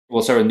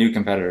we'll start with new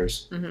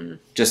competitors. Mm-hmm.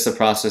 Just the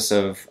process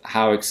of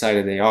how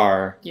excited they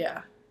are.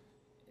 Yeah.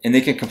 And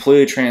they can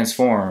completely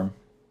transform.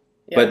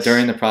 Yes. But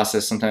during the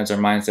process, sometimes their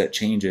mindset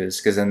changes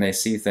because then they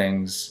see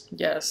things.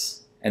 Yes.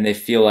 And they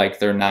feel like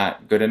they're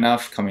not good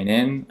enough coming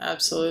in.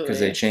 Absolutely. Because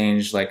they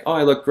change, like, oh,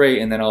 I look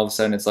great. And then all of a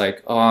sudden it's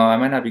like, oh, I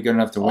might not be good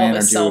enough to win. All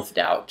the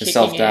self-doubt the kicking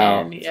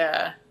self-doubt. in.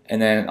 Yeah.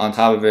 And then on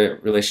top of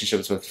it,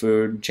 relationships with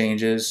food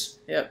changes.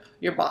 Yep.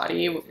 Your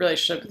body,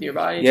 relationship with your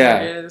body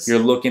changes. You're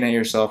looking at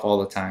yourself all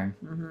the time.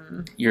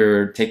 Mm-hmm.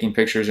 You're taking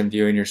pictures and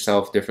viewing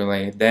yourself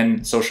differently.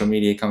 Then social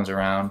media comes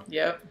around.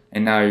 Yep.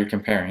 And now you're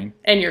comparing.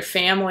 And your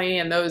family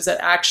and those that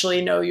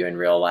actually know you in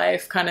real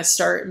life kind of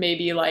start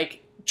maybe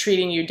like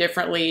treating you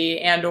differently,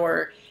 and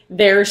or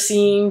they're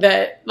seeing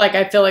that, like,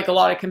 I feel like a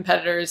lot of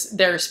competitors,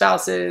 their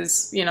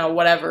spouses, you know,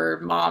 whatever,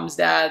 moms,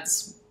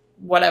 dads,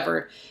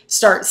 whatever,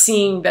 start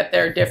seeing that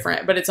they're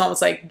different, but it's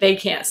almost like they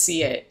can't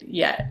see it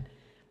yet.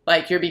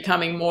 Like you're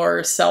becoming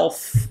more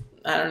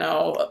I don't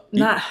know,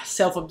 not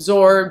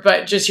self-absorbed,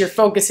 but just you're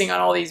focusing on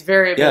all these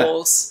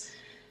variables. Yeah.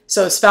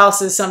 So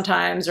spouses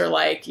sometimes are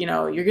like, you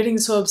know, you're getting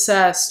so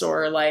obsessed,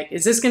 or like,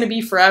 is this going to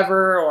be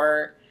forever?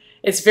 Or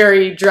it's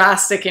very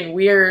drastic and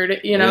weird,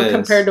 you know,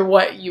 compared to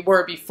what you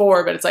were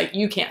before. But it's like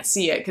you can't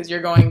see it because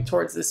you're going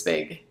towards this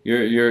big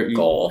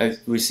goal.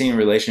 We've seen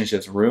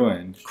relationships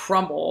ruined,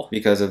 crumble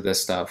because of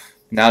this stuff.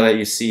 Now that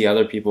you see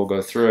other people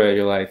go through it,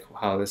 you're like,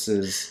 wow, this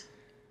is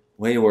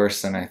way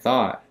worse than I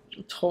thought.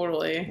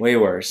 Totally. Way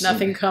worse.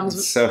 Nothing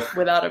comes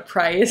without a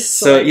price.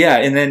 So like, yeah,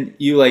 and then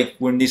you like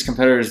when these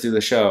competitors do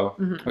the show,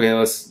 okay,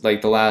 let's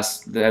like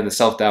they had the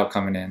self-doubt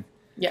coming in.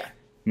 Yeah.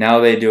 Now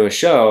they do a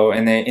show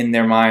and they in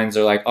their minds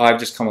are like, oh, I've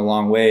just come a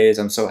long ways.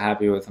 I'm so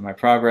happy with my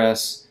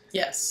progress.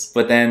 Yes.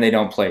 But then they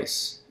don't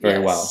place very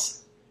well.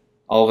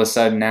 All of a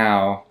sudden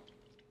now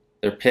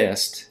they're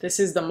pissed. This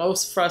is the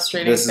most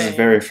frustrating thing. This is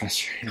very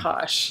frustrating.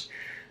 Gosh.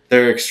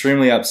 They're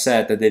extremely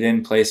upset that they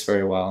didn't place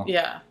very well.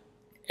 Yeah.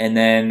 And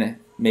then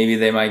maybe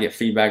they might get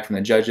feedback from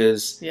the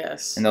judges.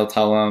 Yes. And they'll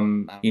tell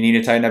them, you need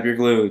to tighten up your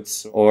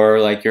glutes, or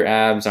like your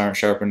abs aren't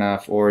sharp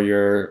enough, or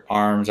your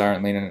arms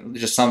aren't lean enough.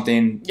 Just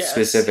something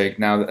specific.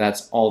 Now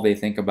that's all they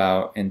think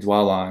about and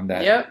dwell on,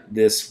 that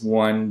this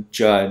one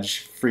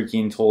judge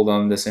freaking told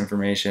them this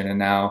information. And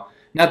now,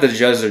 not that the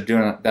judges are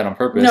doing that on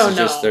purpose. It's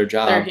just their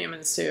job. They're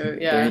humans too.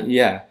 Yeah.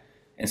 Yeah.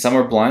 And some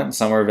are blunt,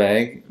 some are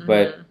vague,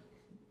 but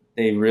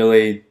they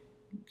really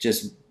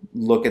just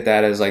look at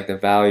that as like the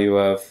value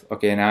of,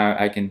 okay, now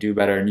I can do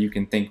better and you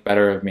can think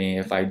better of me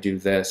if I do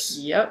this.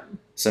 Yep.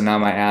 So now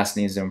my ass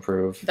needs to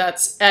improve.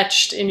 That's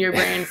etched in your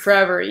brain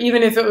forever.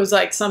 Even if it was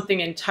like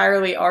something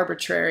entirely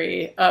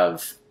arbitrary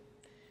of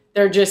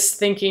they're just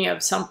thinking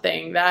of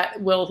something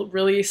that will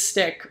really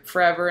stick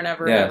forever and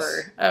ever and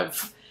ever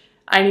of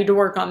I need to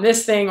work on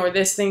this thing, or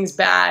this thing's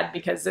bad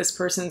because this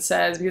person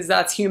says, because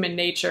that's human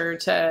nature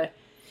to,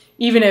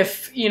 even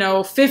if, you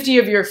know, 50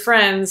 of your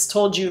friends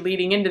told you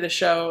leading into the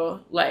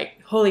show,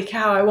 like, holy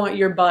cow, I want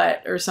your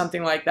butt, or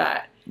something like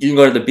that. You can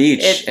go to the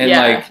beach and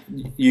like,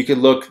 you could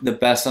look the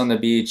best on the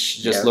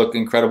beach, just look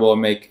incredible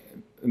and make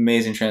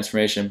amazing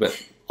transformation, but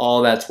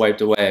all that's wiped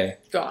away.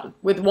 Gone.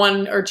 With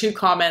 1 or 2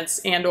 comments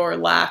and or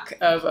lack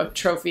of a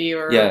trophy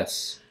or...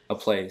 Yes, a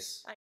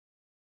place.